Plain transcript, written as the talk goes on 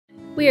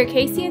We are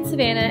Casey and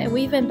Savannah, and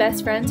we've been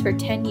best friends for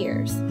 10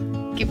 years.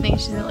 Keep thinking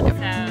she's gonna look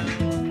at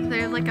them.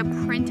 They're like a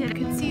printed, I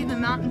can see the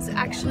mountains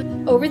actually.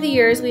 Over the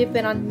years, we have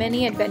been on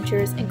many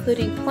adventures,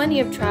 including plenty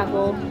of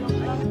travel,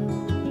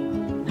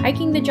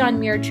 hiking the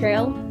John Muir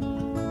Trail,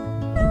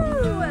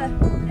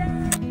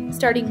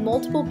 starting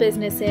multiple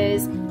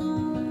businesses,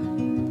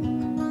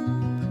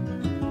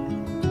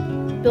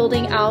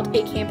 building out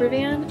a camper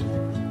van,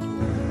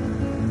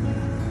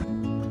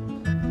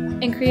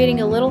 and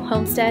creating a little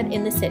homestead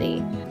in the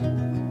city.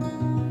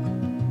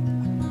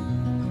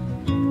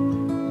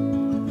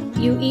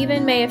 You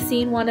even may have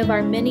seen one of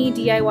our mini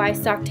DIY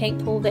stock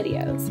tank pool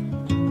videos.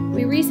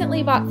 We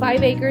recently bought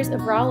 5 acres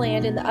of raw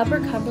land in the Upper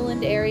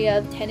Cumberland area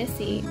of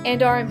Tennessee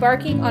and are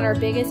embarking on our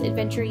biggest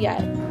adventure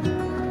yet.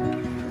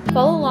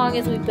 Follow along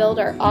as we build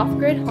our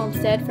off-grid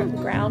homestead from the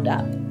ground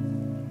up.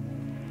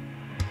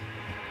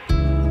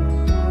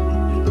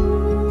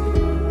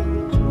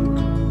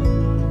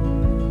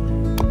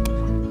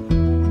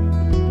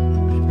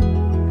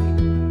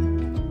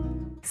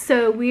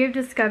 So we have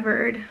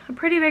discovered a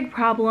pretty big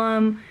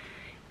problem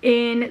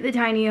in the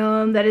tiny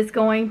home that is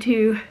going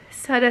to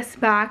set us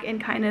back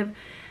and kind of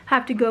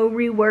have to go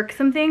rework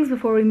some things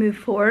before we move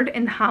forward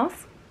in the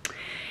house.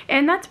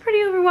 And that's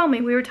pretty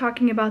overwhelming. We were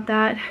talking about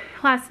that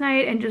last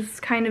night and just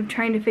kind of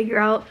trying to figure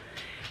out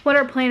what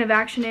our plan of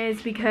action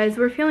is, because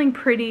we're feeling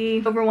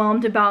pretty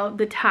overwhelmed about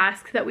the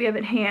tasks that we have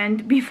at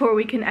hand before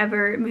we can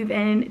ever move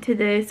into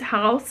this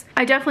house.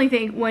 I definitely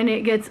think when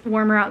it gets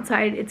warmer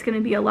outside, it's going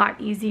to be a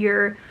lot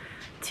easier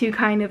to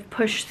kind of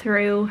push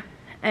through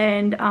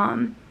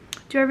and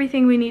do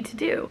everything we need to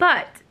do.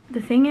 But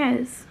the thing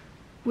is,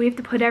 we have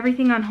to put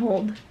everything on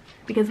hold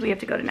because we have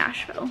to go to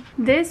Nashville.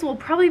 This will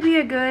probably be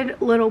a good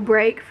little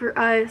break for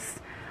us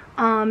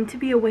to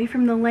be away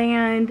from the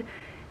land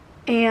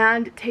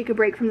and take a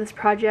break from this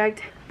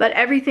project. But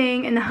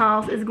everything in the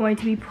house is going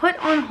to be put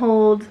on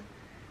hold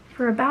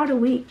for about a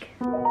week.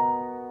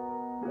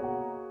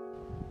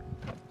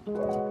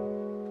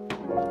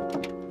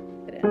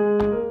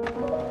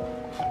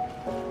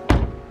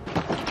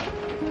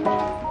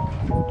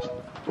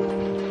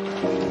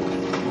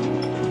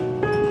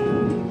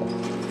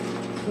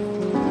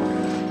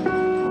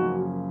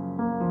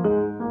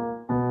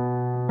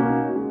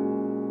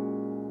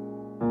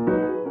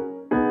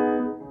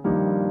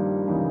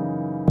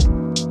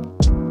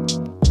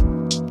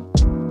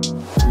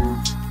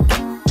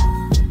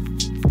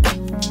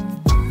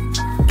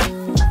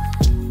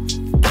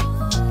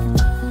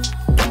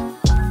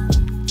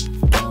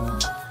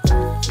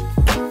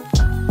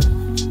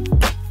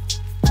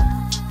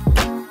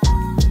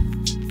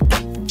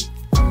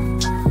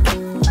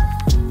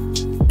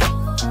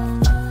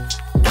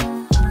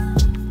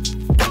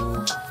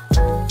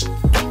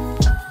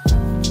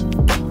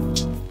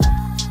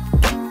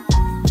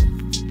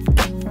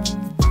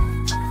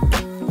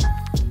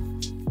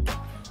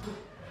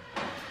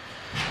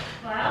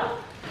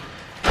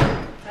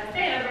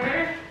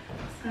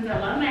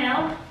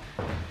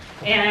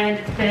 And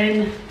it's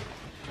been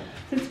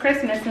since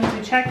Christmas since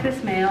we checked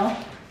this mail.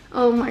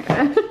 Oh my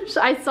gosh,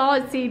 I saw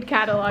a seed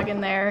catalog in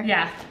there.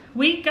 Yeah,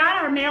 we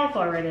got our mail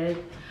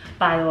forwarded,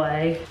 by the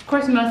way. Of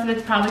course, most of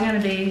it's probably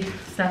gonna be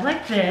stuff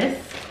like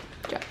this.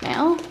 Junk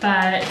mail.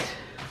 But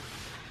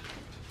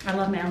I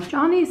love mail.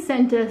 Johnny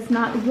sent us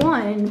not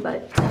 1,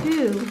 but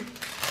 2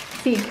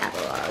 seed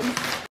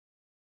catalogs.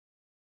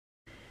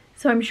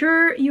 So I'm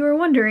sure you are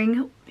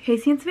wondering,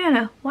 Casey and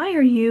Savannah, why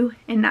are you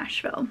in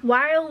Nashville?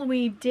 While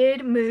we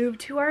did move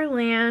to our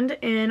land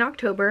in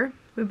October,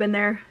 we've been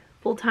there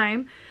full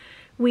time,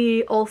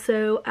 we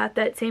also at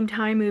that same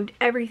time moved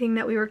everything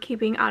that we were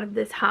keeping out of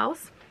this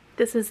house.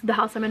 This is the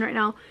house I'm in right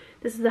now.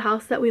 This is the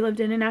house that we lived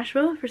in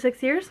Nashville for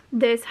 6 years.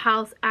 This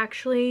house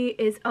actually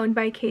is owned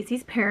by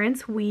Casey's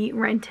parents. We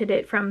rented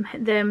it from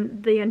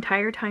them the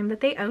entire time that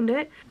they owned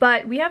it.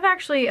 But we have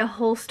actually a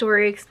whole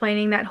story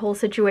explaining that whole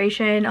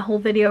situation, a whole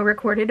video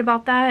recorded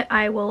about that.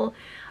 I will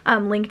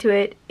link to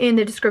it in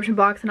the description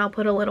box, and I'll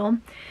put a little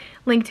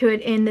link to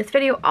it in this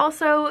video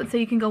also, so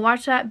you can go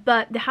watch that.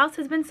 But the house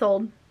has been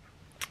sold,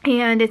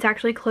 and it's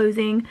actually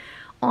closing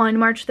on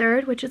March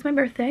 3rd, which is my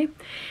birthday.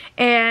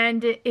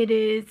 And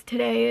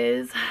today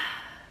is,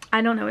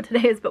 I don't know what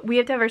today is, but we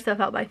have to have our stuff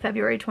out by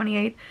February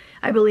 28th.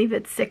 I believe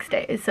it's 6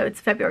 days, so it's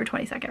February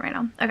 22nd right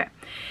now. Okay.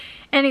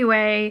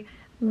 Anyway,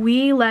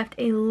 we left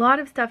a lot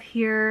of stuff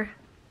here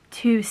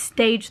to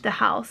stage the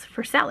house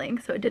for selling,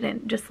 so it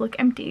didn't just look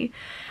empty.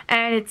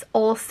 And it's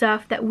all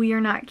stuff that we are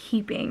not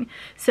keeping.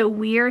 So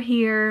we are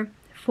here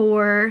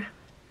for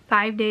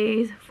 5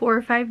 days, 4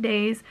 or 5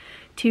 days,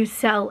 to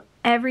sell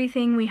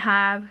everything we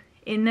have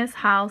in this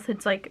house.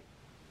 It's like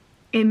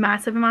a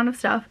massive amount of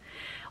stuff,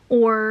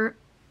 or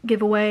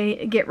give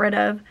away, get rid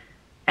of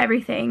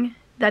everything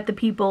that the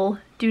people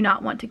do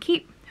not want to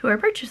keep who are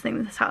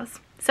purchasing this house.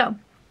 So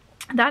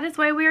that is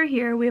why we are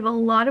here. We have a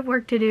lot of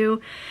work to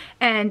do,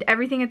 and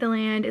everything at the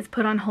land is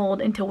put on hold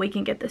until we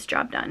can get this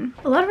job done.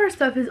 A lot of our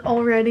stuff is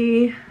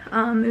already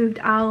moved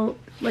out.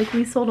 Like,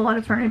 we sold a lot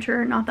of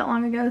furniture not that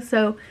long ago,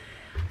 so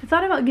I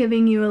thought about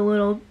giving you a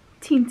little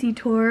teensy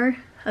tour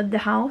of the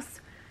house.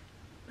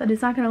 but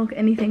it's not gonna look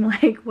anything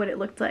like what it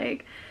looked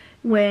like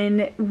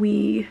when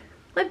we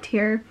lived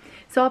here.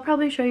 So I'll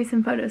probably show you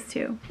some photos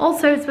too.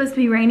 Also, it's supposed to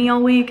be rainy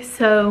all week,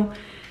 so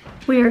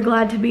we are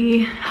glad to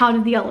be out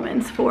of the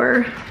elements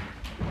for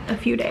a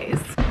few days.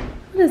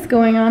 What is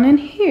going on in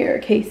here,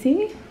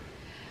 Casey?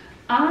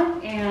 I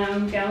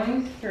am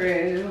going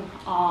through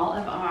all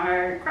of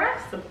our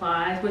craft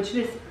supplies, which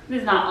this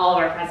is not all of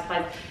our craft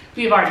supplies.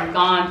 We've already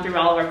gone through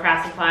all of our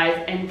craft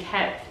supplies and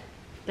kept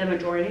the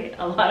majority,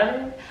 a lot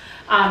of it.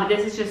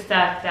 This is just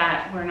stuff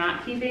that we're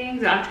not keeping.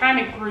 So I'm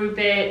trying to group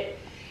it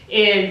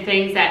in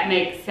things that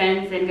make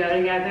sense and go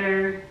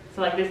together.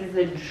 So like this is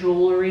a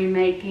jewelry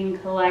making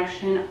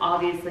collection,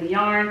 obviously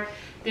yarn.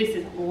 This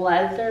is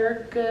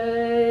leather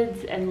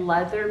goods and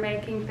leather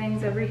making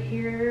things over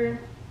here.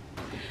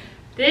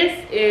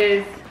 This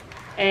is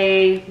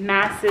a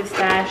massive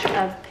stash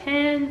of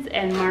pens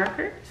and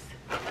markers.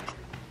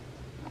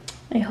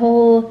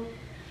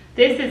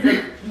 This is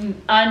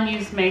an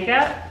unused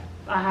makeup.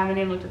 I haven't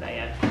even looked at that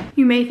yet.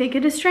 You may think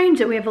it is strange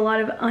that we have a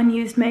lot of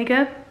unused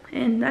makeup,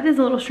 and that is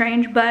a little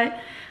strange, but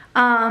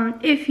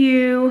if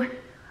you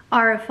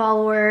are a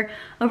follower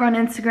over on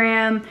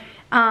Instagram,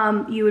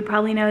 you would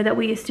probably know that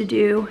we used to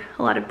do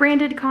a lot of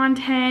branded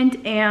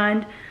content,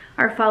 and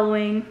our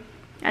following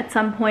at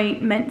some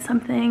point meant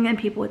something, and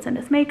people would send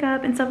us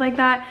makeup and stuff like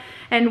that,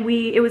 and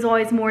it was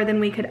always more than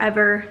we could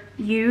ever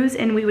use,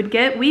 and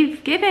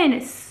we've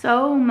given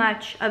so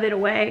much of it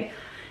away,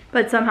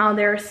 but somehow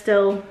there's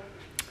still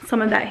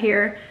some of that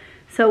here.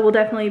 So we'll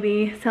definitely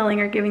be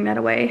selling or giving that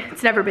away.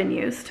 It's never been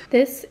used.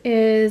 This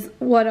is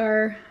what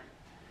our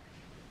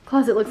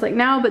closet looks like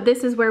now, but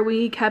this is where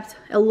we kept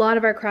a lot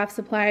of our craft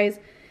supplies.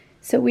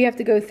 So we have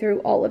to go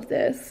through all of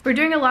this. We're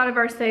doing a lot of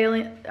our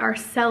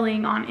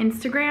selling on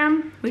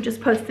Instagram. We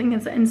just post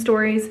things in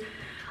stories.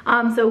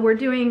 So we're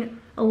doing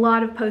a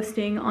lot of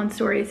posting on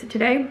stories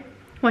today.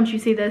 Once you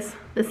see this,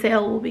 the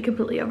sale will be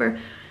completely over.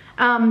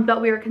 But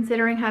we are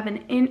considering having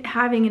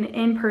an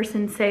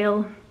in-person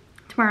sale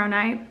tomorrow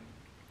night.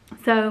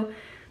 So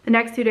the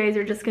next 2 days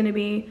are just gonna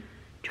be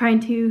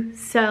trying to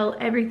sell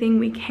everything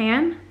we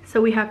can.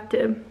 So we have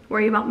to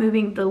worry about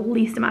moving the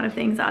least amount of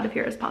things out of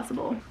here as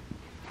possible.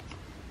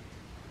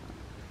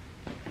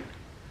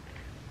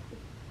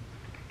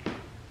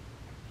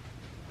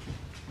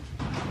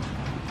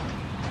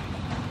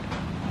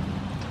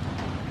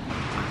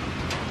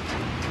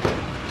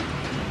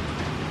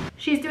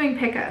 She's doing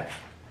pickup,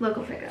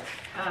 local pickup.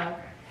 Oh, okay.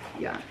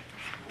 Yeah.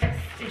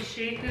 Is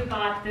she who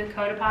bought the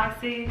coat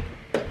epoxy?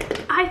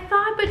 I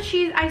thought, but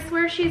I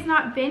swear she's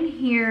not been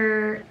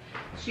here.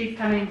 She's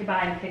coming to buy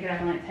and pick it up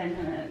in like 10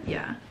 minutes.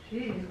 Yeah.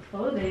 Jeez,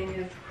 clothing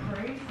is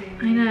crazy.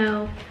 I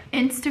know.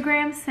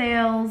 Instagram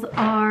sales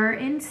are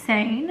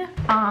insane.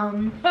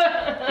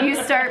 You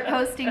start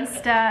posting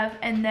stuff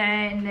and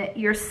then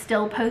you're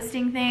still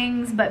posting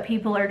things, but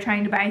people are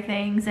trying to buy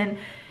things, and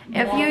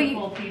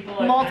multiple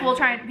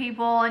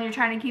people, and you're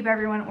trying to keep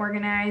everyone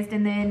organized.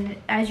 And then,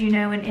 as you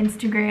know, in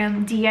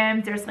Instagram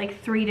DMs, there's like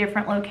 3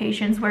 different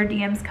locations where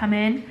DMs come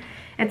in.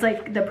 It's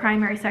like the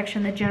primary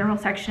section, the general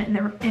section,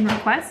 and in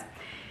requests.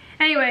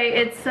 Anyway,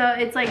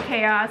 it's like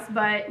chaos,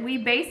 but we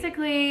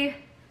basically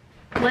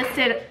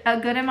listed a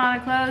good amount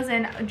of clothes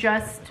and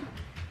just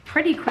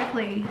pretty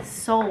quickly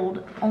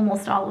sold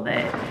almost all of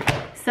it.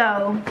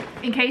 So,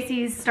 and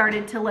Casey's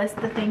started to list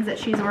the things that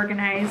she's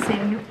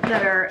organizing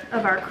that are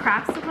of our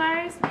craft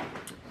supplies.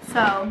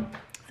 So,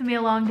 it's gonna be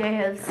a long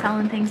day of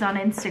selling things on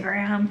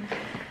Instagram.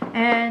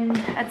 And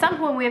at some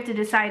point we have to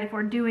decide if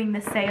we're doing the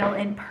sale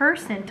in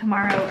person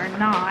tomorrow or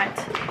not.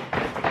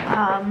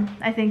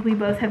 I think we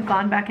both have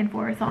gone back and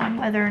forth on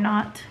whether or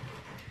not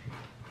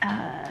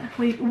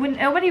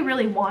nobody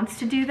really wants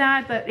to do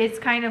that, but it's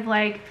kind of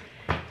like,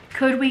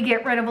 could we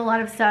get rid of a lot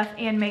of stuff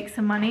and make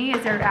some money?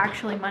 Is there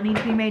actually money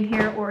to be made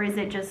here, or is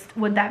it just,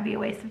 would that be a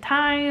waste of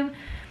time?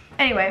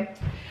 Anyway.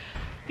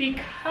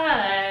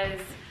 Because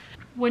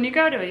when you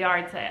go to a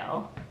yard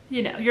sale,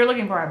 you know, you're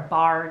looking for a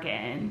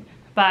bargain.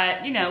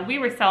 But, you know, we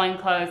were selling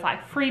clothes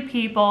like Free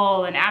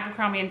People and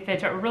Abercrombie &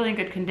 Fitch that were really in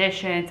good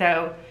condition.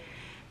 So,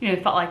 you know,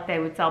 it felt like they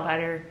would sell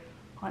better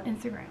on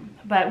Instagram.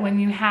 But when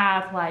you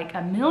have like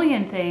a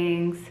million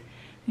things,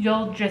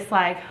 you'll just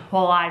like,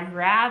 well, I'd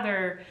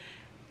rather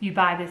you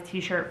buy this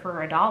t-shirt for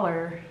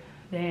 $1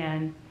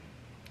 than,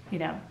 you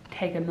know,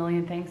 take a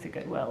million things to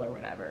Goodwill or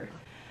whatever,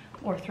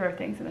 or throw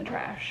things in the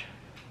trash,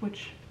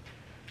 which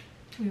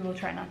we will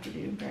try not to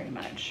do very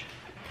much.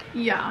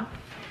 Yeah.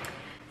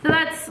 So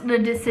that's the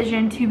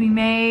decision to be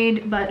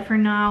made, but for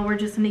now we're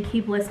just gonna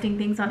keep listing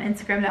things on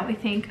Instagram that we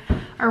think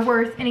are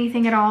worth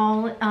anything at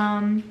all.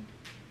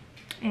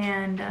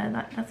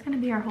 That's gonna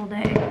be our whole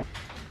day.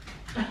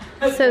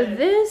 So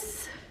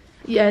this,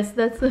 yes,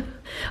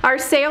 our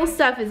sale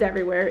stuff is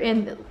everywhere,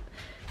 and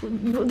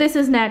this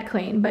is not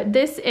clean, but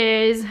this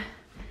is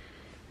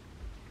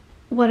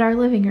what our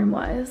living room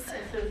was.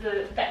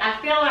 I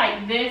feel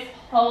like this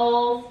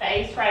whole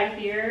space right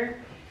here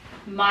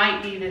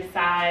might be the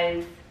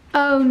size.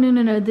 Oh,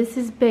 no, this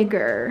is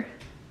bigger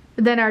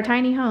than our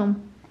tiny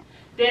home.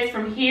 this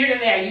from here to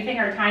there. You think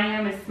our tiny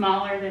home is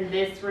smaller than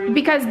this room?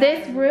 Because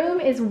this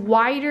room is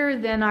wider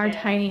than our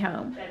tiny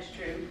home. That's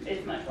true.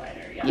 It's much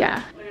wider. Yeah.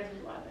 Yeah.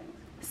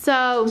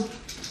 So,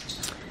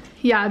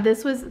 yeah,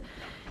 this was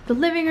the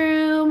living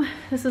room.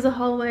 This is a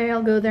hallway.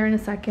 I'll go there in a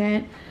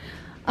second.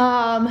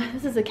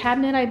 This is a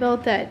cabinet I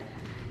built that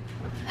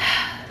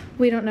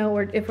we don't know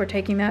if we're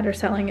taking that or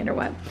selling it or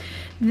what.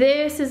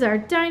 This is our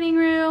dining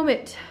room.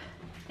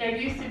 There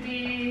used to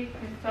be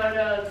a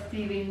photo of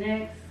Stevie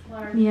Nicks.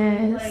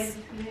 Yes.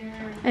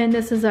 And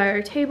this is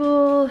our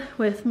table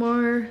with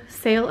more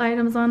sale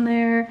items on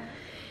there.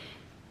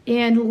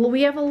 And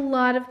we have a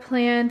lot of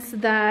plants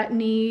that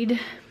need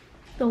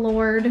the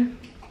Lord.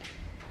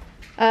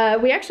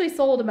 We actually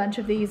sold a bunch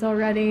of these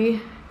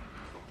already.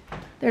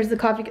 There's the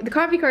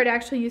coffee cart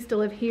actually used to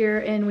live here,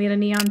 and we had a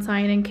neon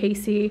sign in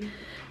Casey.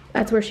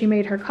 That's where she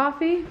made her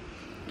coffee.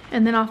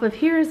 And then off of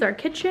here is our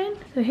kitchen.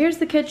 So here's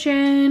the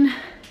kitchen.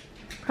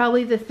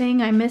 Probably the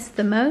thing I miss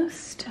the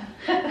most.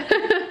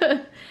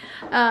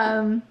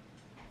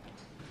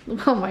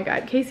 Oh my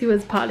God, Casey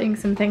was potting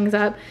some things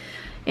up.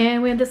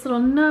 And we have this little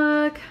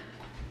nook.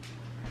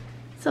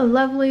 So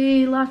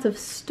lovely, lots of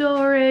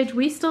storage.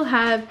 We still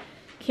have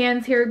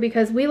cans here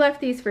because we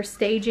left these for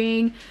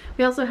staging.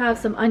 We also have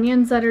some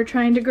onions that are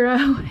trying to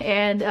grow.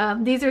 And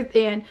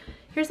and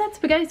here's that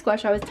spaghetti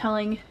squash I was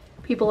telling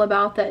people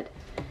about that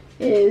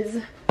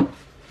is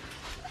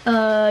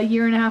a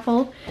year and a half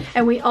old.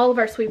 And all of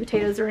our sweet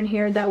potatoes are in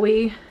here that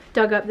we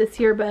dug up this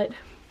year, but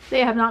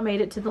they have not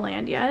made it to the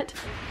land yet.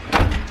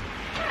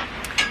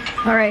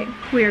 All right,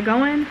 we are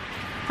going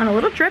on a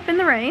little trip in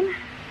the rain.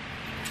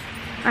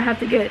 I have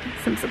to get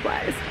some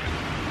supplies.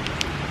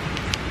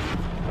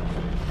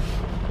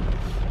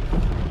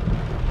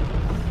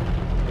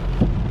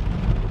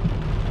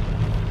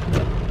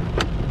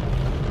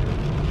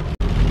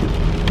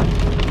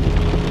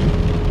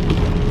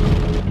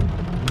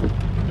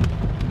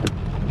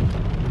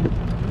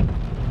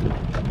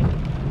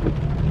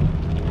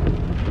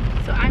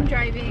 So I'm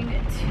driving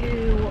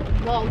to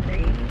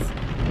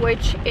Walgreens,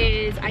 which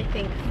is, I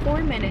think,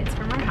 4 minutes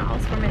from our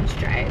house, 4 minutes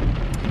drive.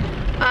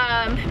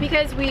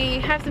 Because we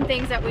have some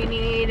things that we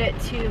need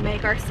to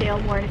make our sale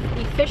more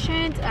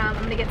efficient. I'm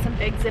gonna get some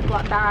big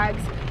Ziploc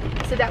bags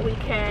so that we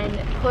can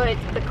put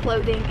the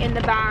clothing in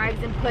the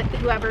bags and put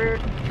whoever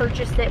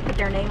purchased it, put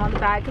their name on the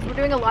bag, because we're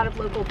doing a lot of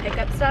local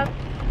pickup stuff.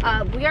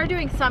 We are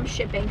doing some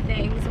shipping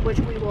things, which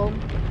we will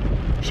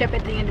ship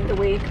at the end of the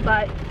week,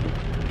 but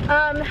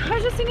I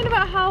was just thinking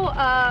about how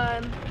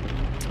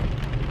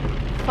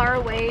far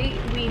away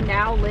we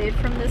now live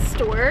from the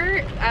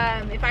store.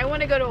 If I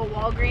want to go to a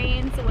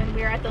Walgreens when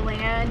we're at the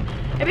land,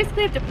 I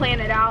basically have to plan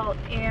it out,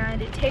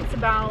 and it takes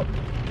about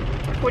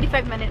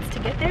 45 minutes to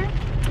get there.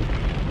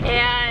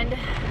 And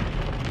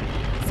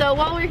so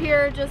while we're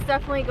here, just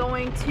definitely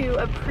going to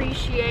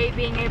appreciate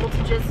being able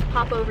to just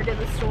pop over to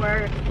the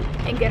store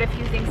and get a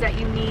few things that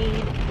you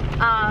need,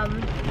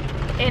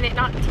 and it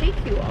not take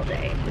you all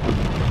day.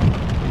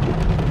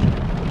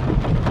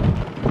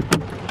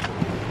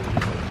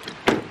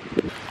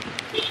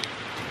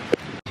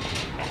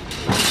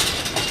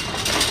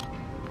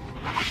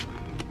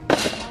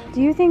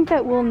 Do you think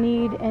that we'll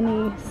need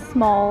any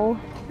small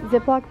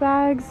Ziploc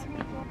bags?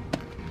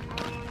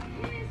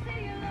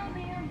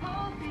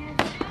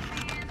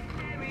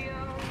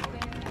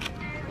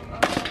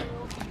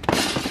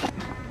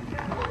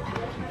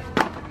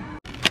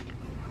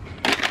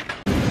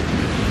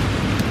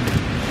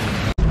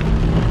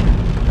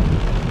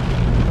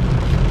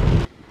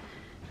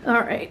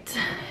 All right.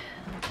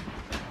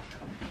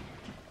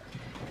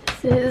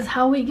 This is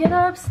how we get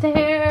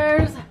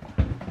upstairs.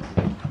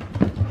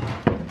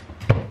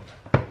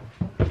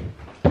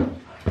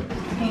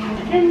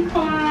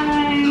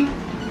 Incline.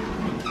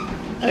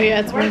 Oh yeah,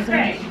 it's worth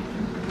it.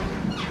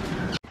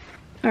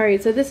 All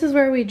right, so this is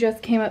where we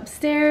just came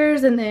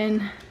upstairs, and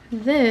then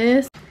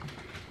this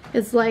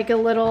is like a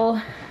little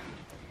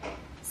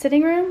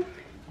sitting room.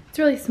 It's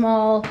really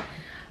small.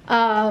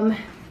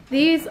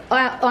 These,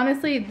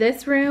 honestly,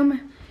 this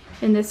room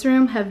and this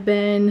room have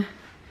been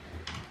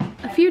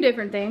a few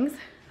different things.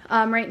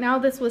 Right now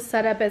this was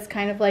set up as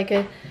kind of like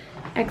a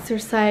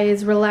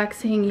exercise,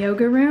 relaxing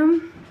yoga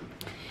room.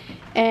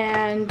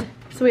 And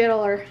so we had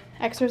all our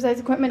exercise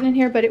equipment in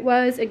here, but it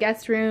was a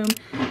guest room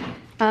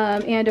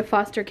and a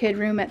foster kid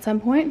room at some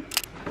point.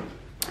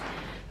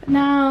 But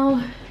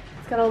now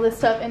it's got all this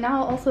stuff, and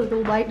now also the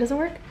light doesn't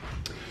work.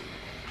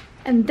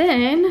 And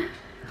then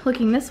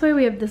looking this way,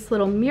 we have this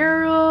little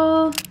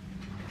mural.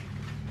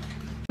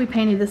 We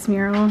painted this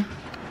mural.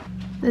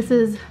 This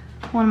is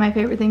one of my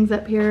favorite things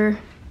up here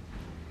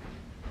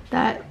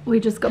that we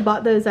just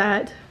bought those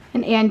at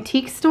an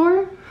antique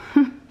store.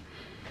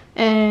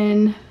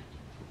 And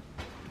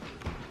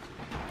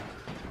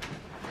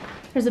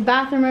there's a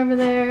bathroom over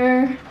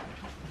there.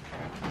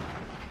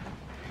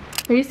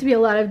 There used to be a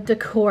lot of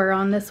decor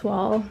on this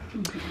wall.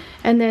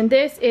 And then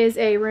this is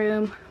a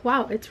room.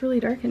 Wow, it's really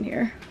dark in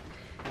here.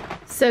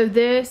 So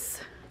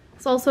this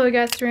is also a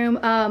guest room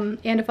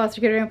and a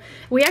foster kid room.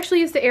 We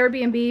actually used to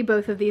Airbnb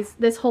both of these,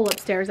 this whole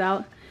upstairs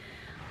out.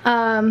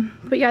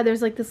 But yeah,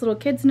 there's like this little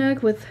kids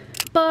nook with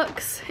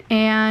books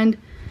and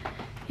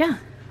yeah,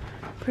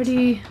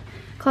 pretty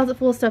closet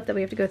full of stuff that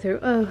we have to go through.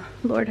 Oh,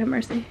 Lord have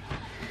mercy.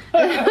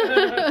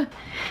 That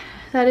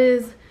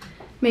is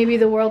maybe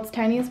the world's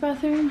tiniest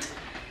bathroom.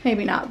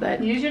 Maybe not,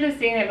 but you should have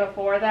seen it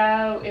before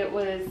though. It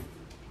was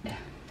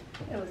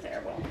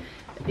terrible.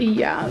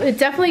 Yeah, it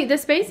definitely, the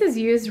space is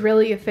used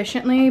really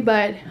efficiently,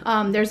 but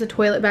there's a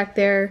toilet back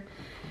there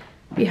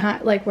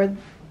behind, like where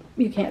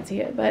you can't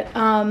see it, but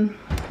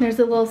there's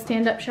a little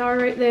stand-up shower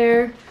right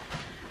there.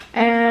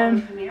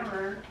 And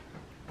mirror.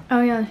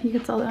 Oh yeah, you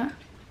can tell that.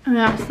 And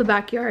that's the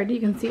backyard. You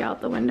can see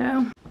out the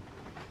window.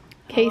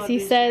 Casey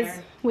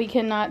says we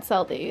cannot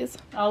sell these.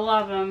 I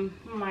love them.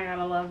 Oh my God,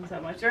 I love them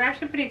so much. They're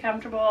actually pretty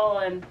comfortable,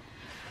 and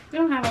we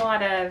don't have a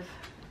lot of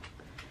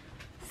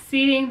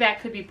seating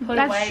that could be put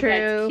That's away.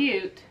 True. That's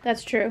cute.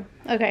 That's true.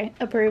 Okay,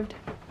 approved.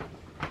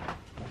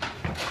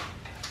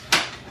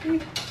 I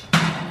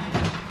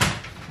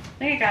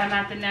think I got them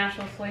at the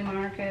Nashville flea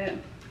market.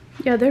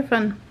 Yeah, they're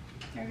fun.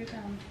 They're good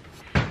time.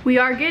 We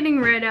are getting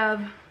rid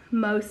of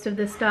most of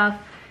the stuff.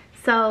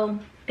 So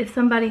if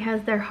somebody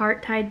has their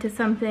heart tied to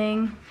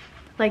something,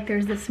 like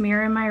there's this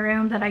mirror in my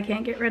room that I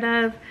can't get rid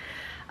of,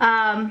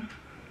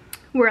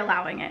 we're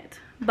allowing it.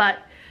 But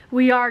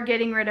we are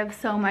getting rid of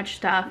so much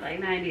stuff.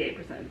 Like 98%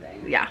 of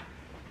things. Yeah.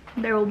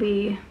 There will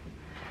be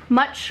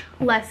much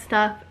less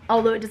stuff,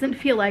 although it doesn't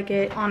feel like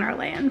it, on our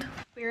land.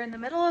 We're in the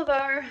middle of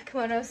our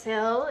kimono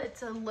sale.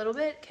 It's a little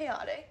bit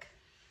chaotic.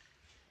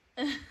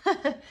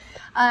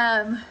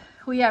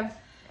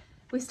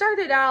 We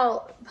started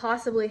out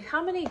possibly,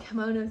 how many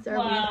kimonos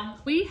are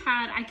we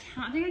had, I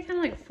think I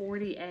counted like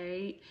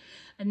 48.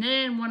 And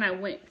then when I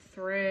went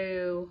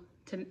through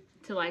to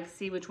like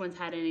see which ones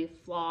had any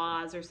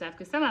flaws or stuff,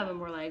 because some of them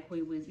were like we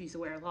used to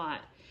wear a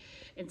lot.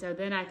 And so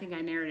then I think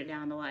I narrowed it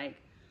down to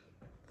like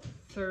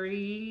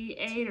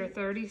 38 or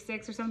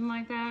 36 or something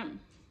like that.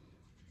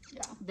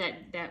 Yeah.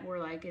 That were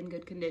like in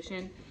good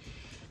condition.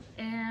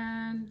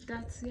 And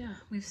that's, yeah,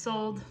 we've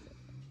sold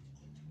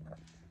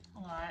a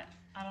lot.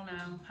 I don't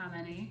know how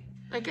many.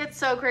 Like, it's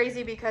so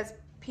crazy because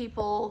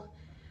people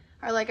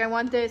are like, I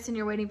want this, and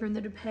you're waiting for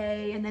them to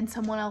pay, and then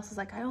someone else is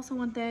like, I also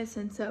want this.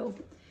 And so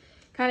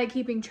kind of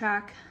keeping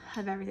track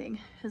of everything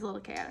is a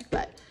little chaotic,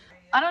 but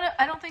I don't know.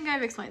 I don't think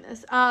I've explained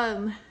this.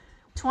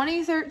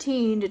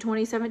 2013 to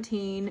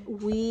 2017,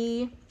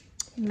 we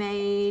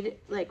made,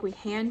 like, we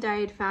hand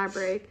dyed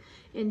fabric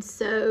and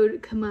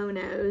sewed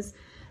kimonos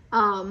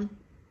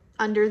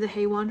under the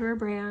HEYWANDERER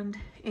brand,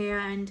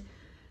 and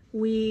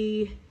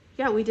we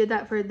did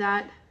that for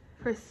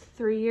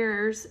 3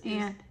 years.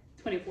 And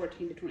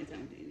 2014 to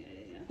 2017.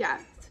 Yeah,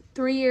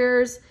 3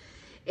 years.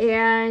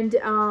 And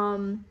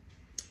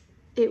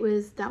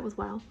that was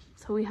wild.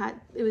 So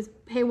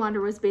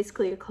HEYWANDERER was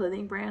basically a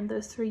clothing brand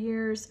those 3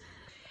 years.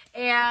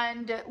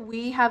 And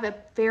we have a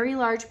very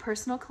large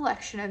personal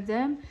collection of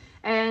them.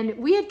 And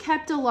we had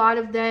kept a lot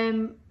of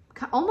them,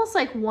 almost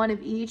like one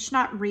of each,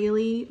 not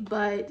really,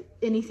 but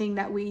anything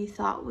that we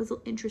thought was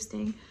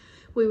interesting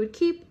we would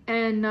keep.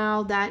 And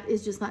now that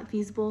is just not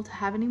feasible to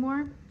have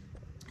anymore.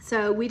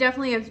 So we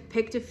definitely have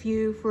picked a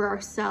few for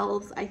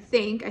ourselves. I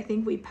think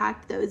we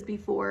packed those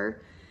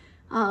before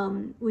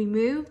we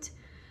moved.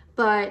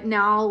 But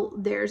now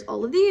there's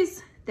all of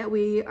these that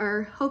we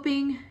are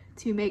hoping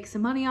to make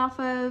some money off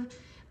of,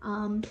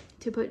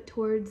 to put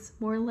towards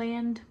more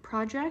land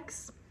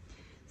projects.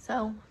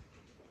 So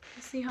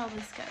we'll see how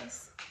this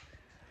goes.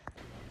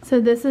 So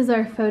this is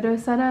our photo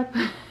setup,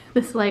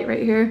 this light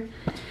right here.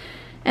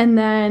 And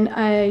then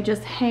I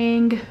just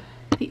hang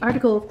the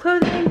article of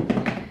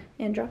clothing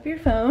and drop your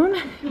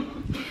phone.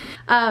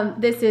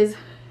 This is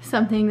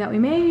something that we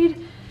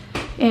made,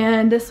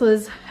 and this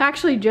was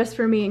actually just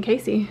for me and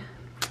Casey.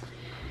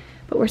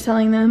 But we're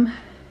selling them.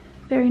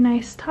 Very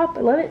nice top,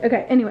 I love it.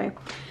 Okay, anyway.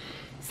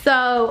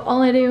 So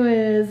all I do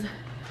is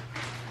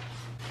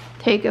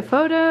take a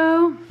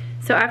photo.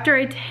 So after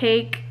I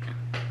take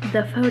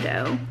the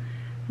photo,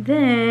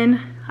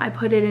 then I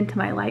put it into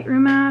my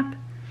Lightroom app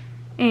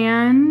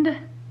and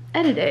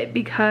edit it,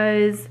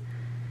 because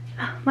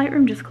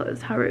Lightroom just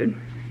closed, how rude.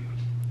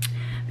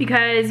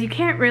 Because you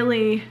can't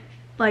really,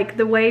 like,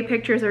 the way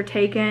pictures are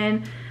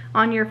taken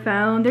on your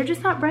phone, they're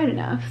just not bright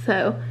enough.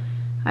 So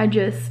I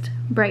just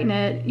brighten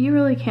it. You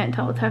really can't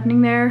tell what's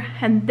happening there.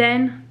 And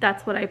then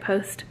that's what I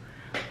post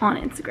on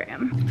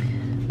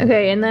Instagram.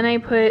 Okay, and then I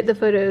put the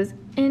photos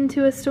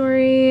into a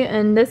story,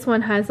 and this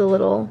one has a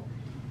little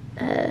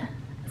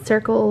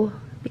circle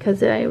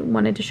because I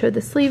wanted to show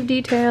the sleeve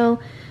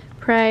detail,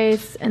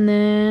 price, and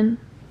then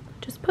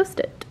just post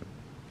it.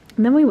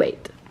 And then we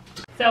wait.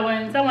 So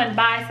when someone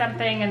buys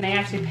something and they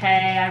actually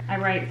pay, I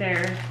write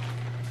their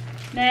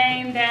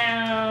name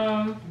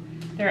down,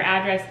 their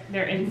address,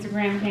 their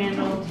Instagram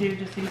handle too,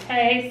 just in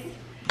case.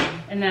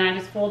 And then I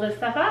just fold this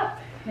stuff up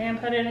and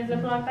put it in a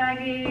Ziploc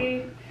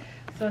baggie,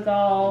 so it's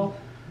all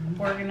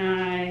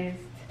organized,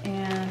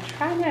 and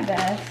try my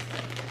best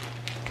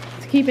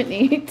to keep it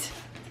neat.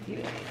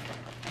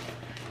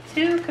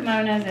 2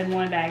 kimonos in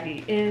 1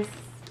 baggie is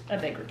a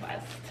big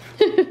request.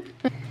 And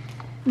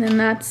then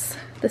that's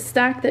the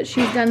stack that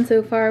she's done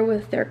so far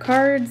with their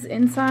cards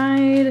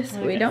inside,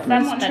 so we don't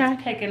lose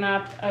track. Picking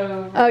up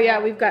over. Oh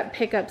yeah, we've got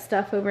pickup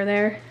stuff over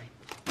there.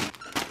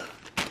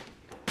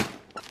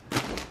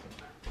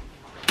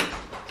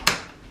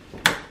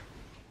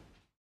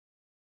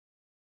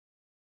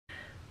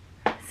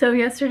 So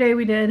yesterday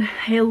we did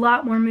a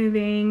lot more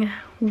moving.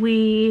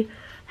 We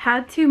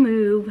had to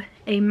move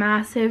a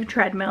massive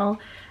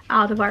treadmill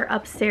out of our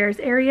upstairs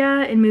area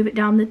and move it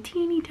down the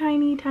teeny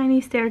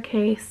tiny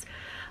staircase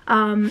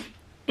and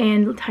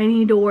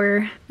tiny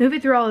door, move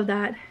it through all of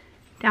that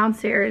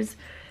downstairs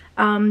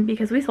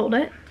because we sold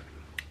it,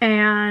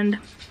 and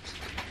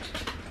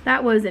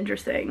that was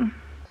interesting.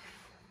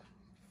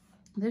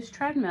 This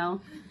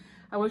treadmill,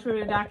 I wish we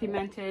would have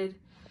documented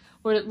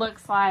what it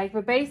looks like,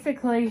 but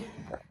basically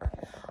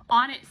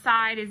on its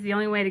side is the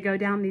only way to go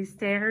down these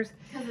stairs.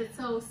 Because it's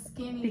so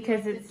skinny.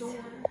 Because it's, the door.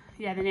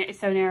 Yeah, it's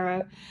so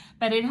narrow.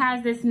 But it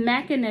has this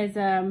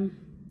mechanism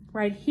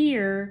right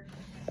here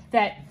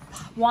that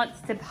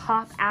wants to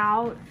pop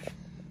out.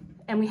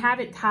 And we have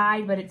it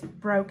tied, but it's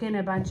broken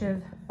a bunch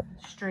of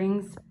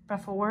strings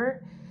before.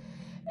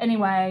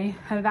 Anyway,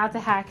 I'm about to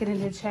hack it up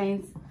with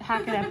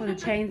a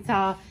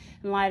chainsaw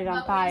and light it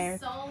on fire.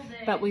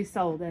 But we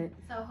sold it.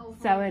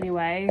 So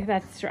anyway,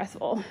 that's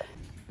stressful.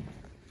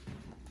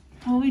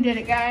 Oh, we did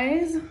it,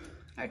 guys.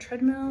 Our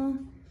treadmill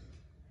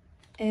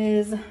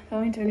is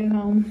going to a new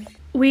home.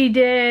 We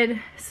did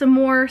some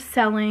more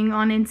selling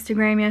on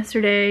Instagram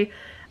yesterday.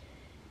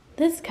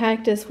 This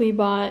cactus we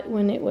bought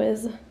when it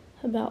was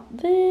about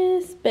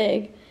this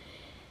big.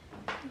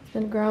 It's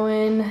been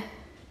growing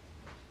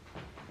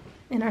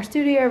in our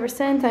studio ever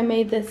since. I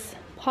made this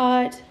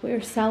pot. We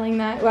were selling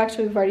that. Well,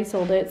 actually, we've already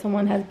sold it.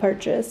 Someone has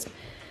purchased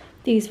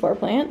these 4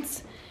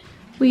 plants.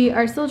 We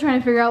are still trying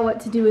to figure out what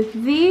to do with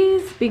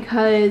these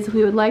because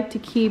we would like to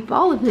keep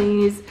all of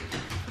these,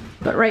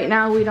 but right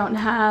now we don't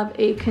have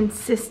a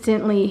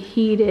consistently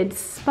heated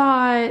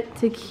spot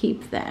to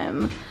keep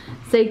them.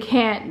 So they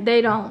can't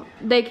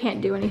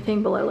do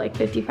anything below like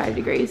 55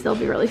 degrees. They'll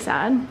be really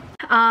sad.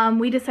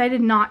 We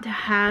decided not to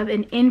have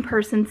an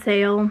in-person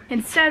sale.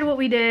 Instead, what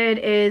we did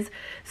is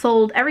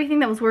sold everything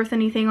that was worth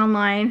anything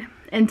online,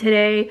 and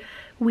today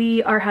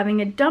we are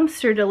having a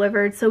dumpster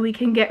delivered so we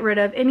can get rid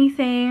of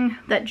anything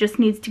that just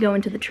needs to go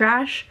into the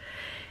trash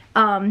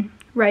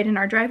right in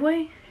our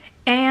driveway.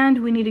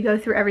 And we need to go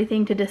through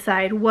everything to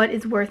decide what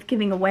is worth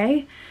giving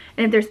away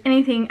and if there's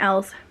anything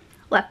else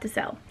left to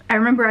sell. I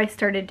remember I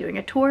started doing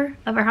a tour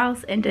of our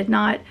house and did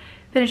not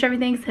finish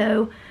everything,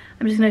 so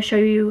I'm just gonna show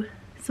you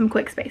some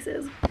quick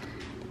spaces.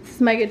 This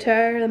is my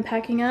guitar I'm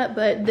packing up,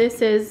 but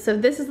this is the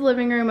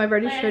living room. I've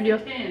already showed you.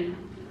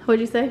 What'd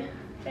you say?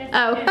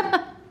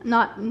 Oh.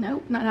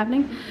 Nope, not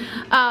happening.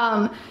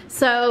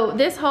 So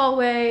this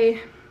hallway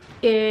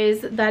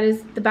is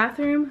the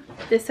bathroom.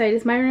 This side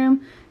is my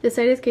room. This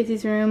side is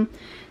Casey's room.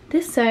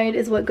 This side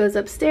is what goes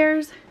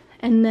upstairs.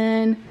 And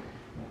then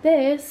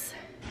this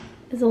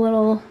is a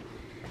little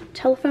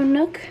telephone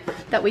nook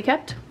that we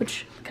kept,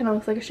 which kind of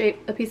looks like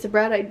a piece of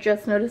bread. I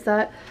just noticed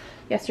that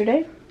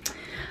yesterday.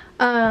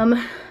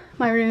 My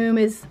room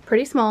is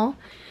pretty small,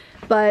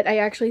 but I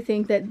actually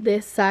think that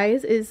this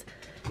size is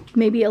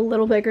maybe a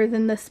little bigger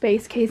than the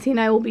space Casey and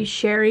I will be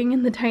sharing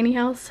in the tiny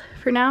house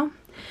for now.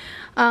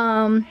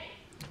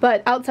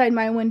 But outside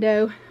my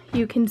window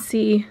you can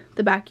see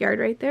the backyard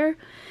right there,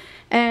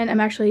 and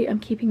I'm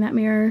keeping that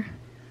mirror.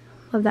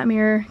 Love that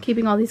mirror.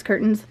 Keeping all these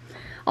curtains.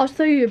 I'll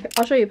show you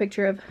a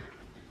picture of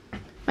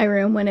my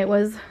room when it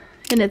was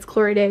in its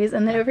glory days.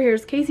 And then over here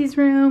is Casey's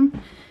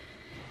room,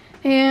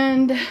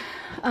 and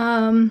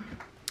her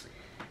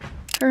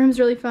room's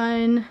really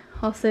fun.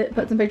 I'll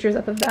put some pictures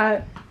up of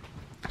that.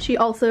 She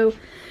also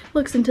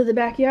looks into the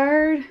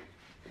backyard.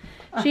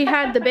 She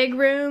had the big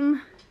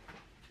room.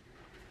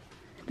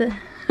 She had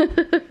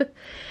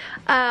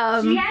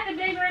the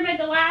big room at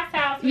the last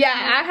house. Yeah,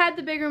 I had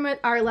the big room at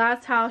our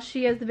last house.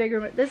 She has the big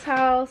room at this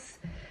house.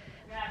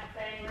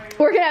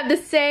 We're gonna have the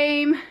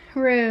same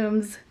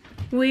rooms.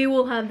 We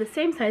will have the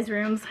same size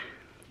rooms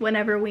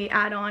whenever we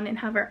add on and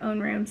have our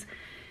own rooms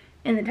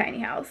in the tiny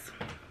house,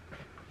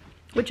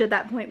 which at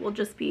that point will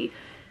just be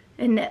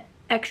an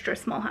extra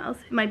small house.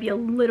 It might be a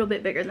little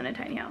bit bigger than a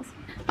tiny house.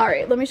 All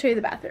right, let me show you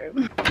the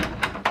bathroom.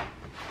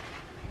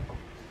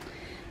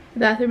 The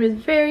bathroom is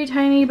very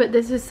tiny, but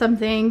this is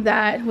something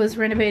that was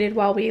renovated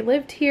while we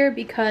lived here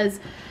because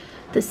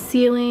the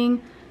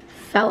ceiling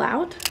fell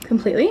out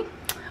completely.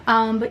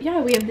 But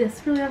yeah, we have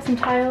this really awesome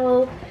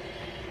tile,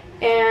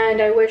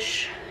 and I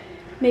wish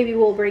maybe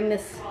we'll bring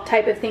this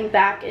type of thing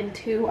back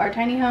into our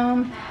tiny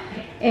home.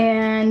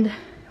 And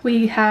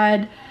we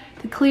had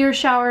the clear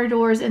shower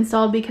doors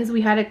installed because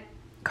we had a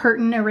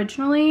curtain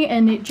originally,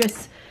 and it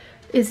just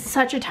is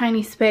such a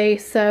tiny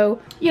space,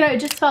 so you know, it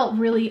just felt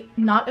really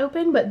not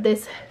open, but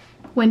this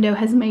window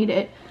has made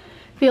it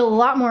feel a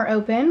lot more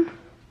open.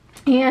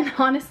 And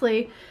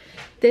honestly,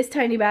 this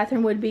tiny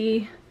bathroom would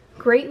be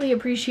greatly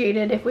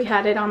appreciated if we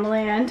had it on the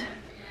land.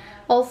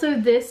 Also,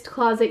 this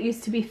closet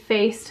used to be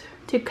faced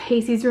to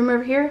Casey's room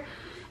over here,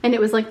 and it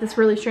was like this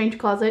really strange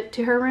closet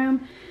to her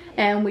room,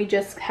 and we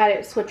just had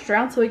it switched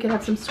around so we could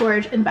have some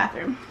storage in the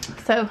bathroom.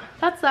 So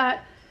that's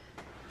that.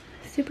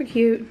 Super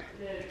cute.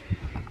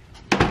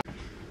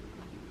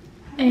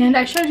 And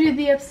I showed you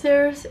the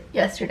upstairs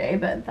yesterday,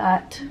 but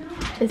that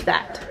is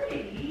that.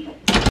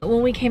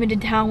 When we came into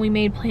town, we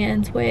made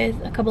plans with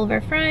a couple of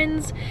our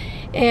friends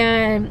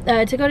and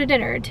to go to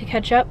dinner to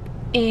catch up,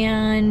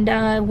 and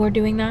we're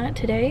doing that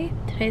today.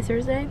 Today's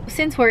Thursday.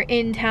 Since we're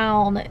in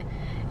town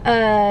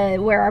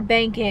where our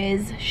bank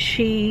is,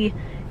 she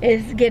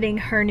is getting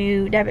her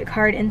new debit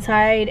card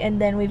inside,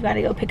 and then we've got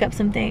to go pick up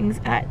some things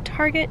at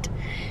Target.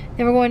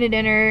 Then we're going to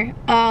dinner.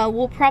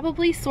 We'll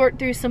probably sort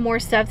through some more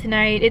stuff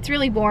tonight. It's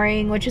really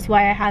boring, which is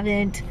why I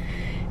haven't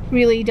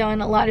really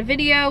done a lot of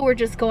video. We're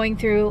just going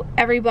through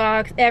every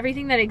box,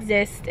 everything that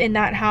exists in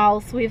that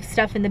house. We have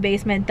stuff in the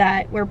basement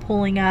that we're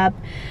pulling up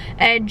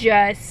and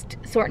just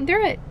sorting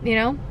through it, you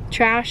know,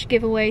 trash,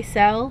 giveaway,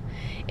 sell.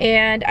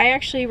 And I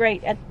actually,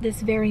 right at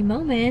this very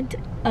moment,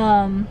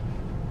 am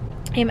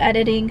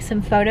editing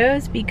some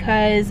photos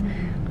because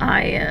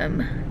I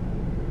am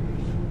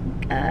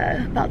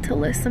about to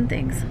list some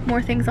things,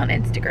 more things on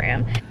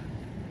Instagram.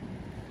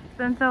 It's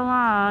been so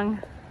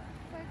long.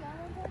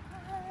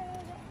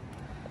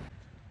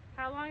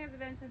 How long has it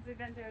been since we've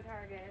been to a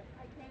Target?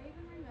 I can't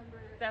even remember.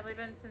 It's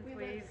definitely been since We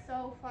live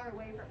so far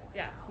away from one.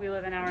 Yeah, we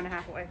live an hour and a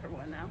half away from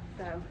one now.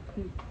 So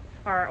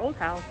our old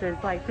house is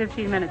like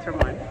 15 minutes from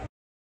one.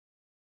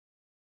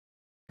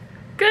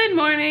 Good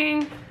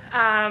morning.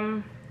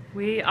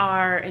 We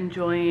are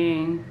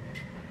enjoying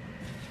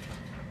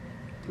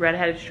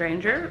Red-Headed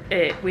Stranger.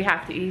 We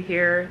have to eat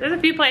here. There's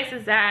a few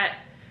places that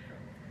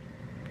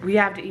we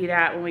have to eat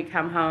at when we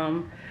come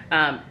home.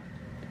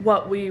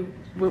 What we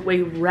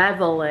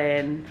revel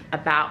in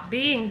about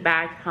being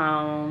back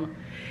home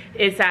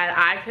is that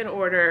I can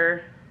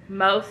order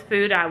most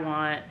food I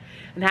want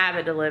and have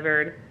it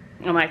delivered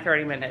in like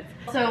 30 minutes.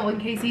 So when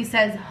Casey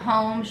says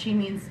home, she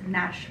means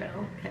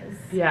Nashville, because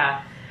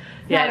yeah,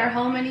 not our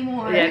home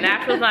anymore. Yeah,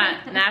 Nashville's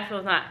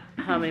not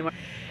home anymore.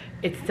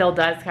 It still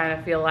does kind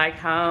of feel like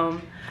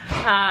home,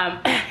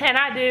 and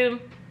I do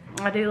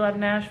love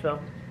Nashville.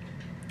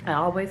 I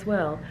always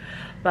will,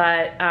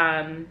 but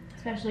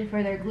especially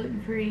for their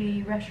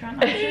gluten-free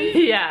restaurant options.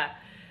 Yeah.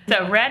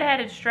 So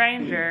Red-Headed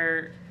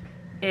Stranger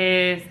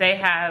is, they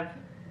have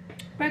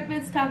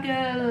breakfast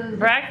tacos.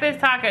 Breakfast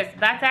tacos.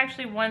 That's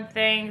actually one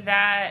thing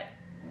that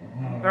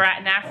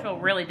Nashville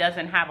really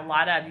doesn't have a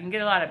lot of. You can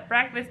get a lot of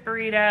breakfast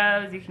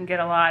burritos. You can get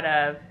a lot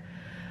of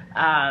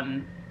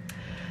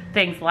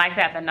things like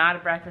that, but not a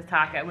breakfast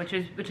taco, which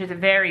is a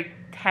very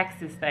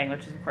Texas thing,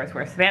 which is of course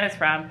where Savannah's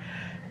from,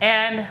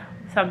 and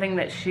something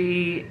that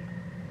she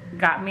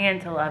got me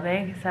into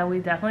loving. So we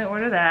definitely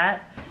order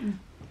that.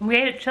 We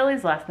ate at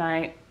Chili's last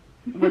night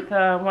with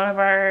one of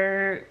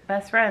our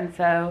best friends,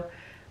 so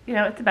you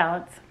know, it's a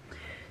balance.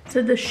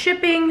 So the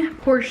shipping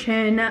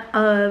portion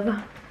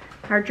of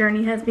our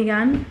journey has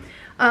begun.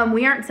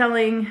 We aren't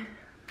selling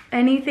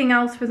anything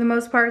else for the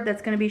most part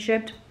that's going to be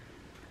shipped.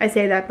 I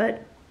say that,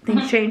 but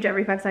things change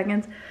every 5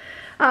 seconds.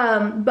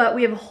 But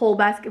we have a whole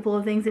basket full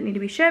of things that need to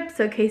be shipped.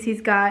 So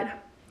Casey's got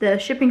the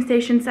shipping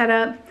station set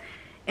up,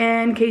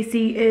 and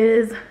Casey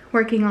is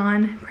working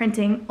on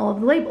printing all of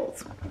the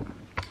labels.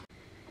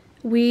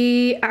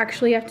 We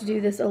actually have to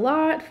do this a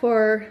lot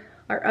for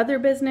our other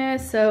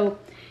business, so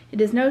it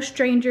is no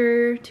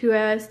stranger to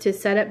us to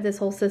set up this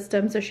whole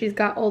system. So she's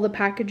got all the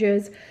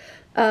packages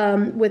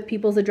with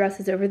people's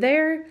addresses over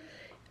there.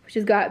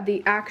 She's got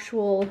the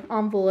actual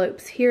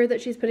envelopes here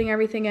that she's putting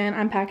everything in.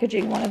 I'm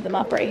packaging one of them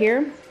up right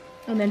here.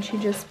 And then she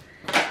just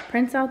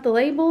prints out the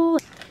label.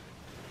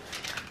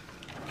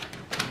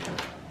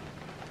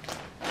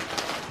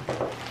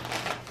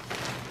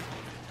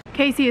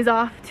 Casey is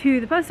off to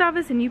the post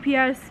office and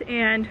UPS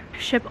and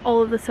ship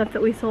all of the stuff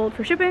that we sold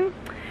for shipping.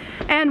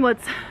 And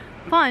what's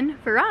fun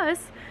for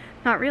us,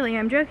 not really,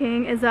 I'm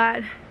joking, is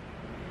that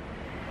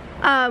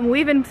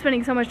we've been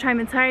spending so much time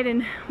inside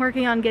and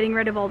working on getting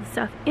rid of all the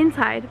stuff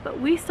inside,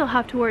 but we still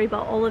have to worry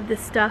about all of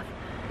this stuff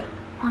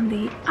on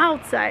the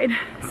outside.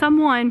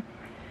 Someone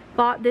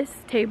bought this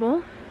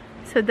table,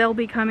 so they'll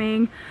be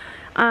coming,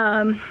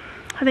 I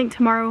think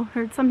tomorrow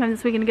or sometime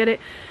this weekend to get it.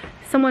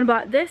 Someone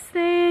bought this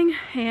thing,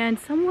 and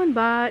someone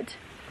bought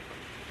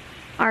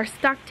our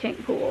stock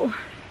tank pool.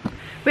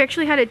 We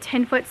actually had a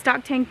 10-foot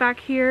stock tank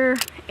back here,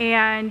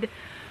 and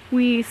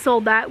we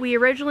sold that. We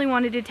originally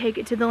wanted to take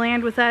it to the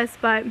land with us,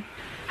 but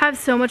have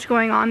so much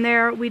going on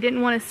there. We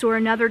didn't want to store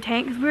another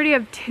tank because we already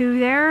have 2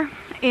 there,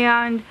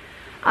 and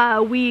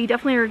we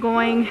definitely are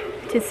going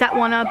to set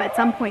one up at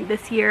some point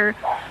this year,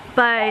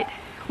 but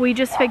we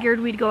just figured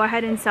we'd go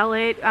ahead and sell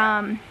it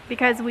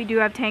because we do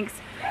have tanks,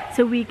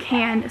 so we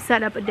can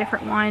set up a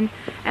different one,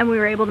 and we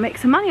were able to make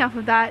some money off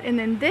of that. And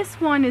then this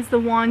one is the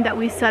one that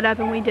we set up,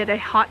 and we did a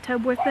hot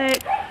tub with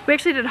it. We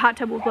actually did a hot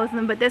tub with both of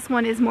them, but this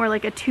one is more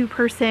like a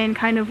 2-person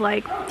kind of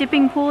like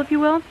dipping pool, if you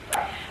will.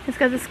 It's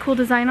got this cool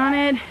design on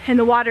it, and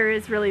the water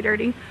is really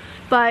dirty,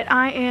 but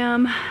I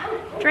am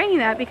draining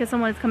that because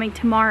someone is coming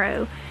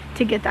tomorrow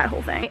to get that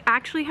whole thing. I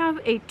actually have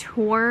a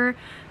tour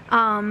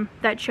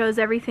that shows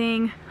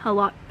everything a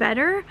lot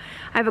better.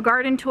 I have a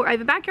garden tour. I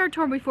have a backyard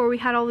tour before we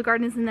had all the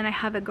gardens, and then I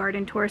have a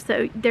garden tour.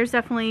 So there's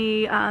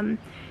definitely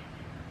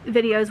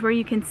videos where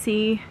you can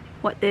see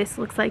what this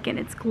looks like in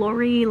its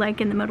glory,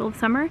 like in the middle of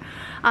summer.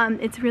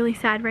 It's really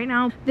sad right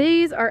now.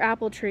 These are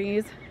apple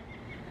trees.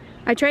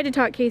 I tried to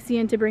talk Casey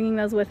into bringing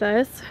those with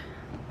us.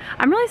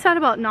 I'm really sad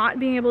about not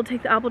being able to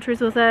take the apple trees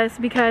with us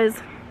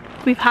because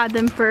we've had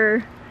them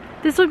for,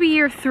 this would be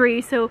year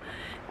 3, so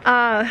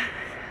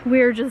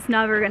we're just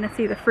never gonna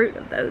see the fruit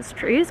of those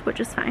trees,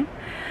 which is fine.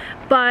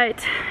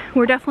 But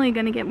we're definitely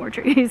gonna get more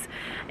trees,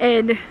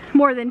 and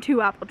more than 2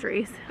 apple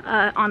trees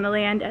on the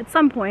land at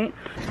some point.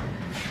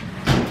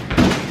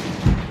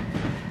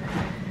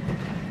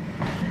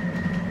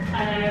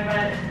 I know,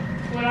 but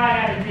what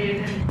I gotta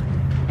do.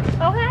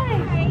 Oh, hey!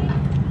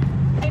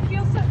 I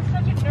feel such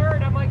a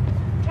nerd. I'm like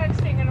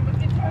texting and I'm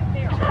like, it's right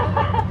there. But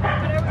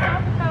I was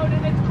on the phone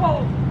and it's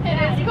cold. It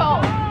is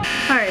cold.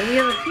 Alright, we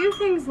have a few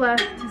things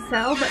left to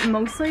sell, but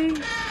mostly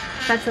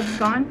that stuff is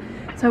gone.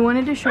 So I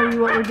wanted to show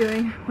you what we're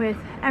doing with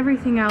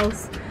everything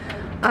else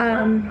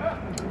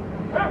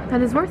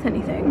that is worth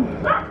anything.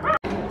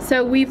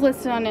 So we've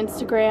listed on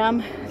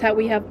Instagram that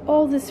we have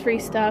all this free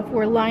stuff.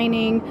 We're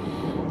lining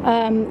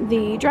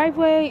the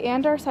driveway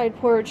and our side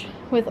porch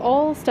with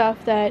all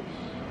stuff that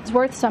is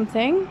worth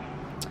something.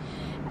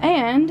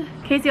 And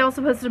Casey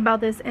also posted about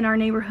this in our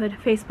neighborhood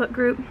Facebook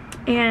group,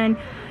 and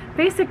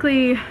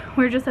basically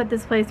we're just at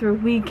this place where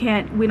we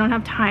don't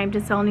have time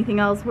to sell anything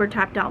else. We're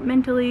tapped out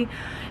mentally,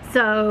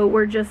 so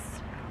we're just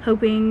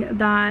hoping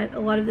that a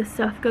lot of this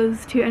stuff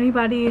goes to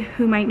anybody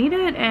who might need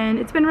it. And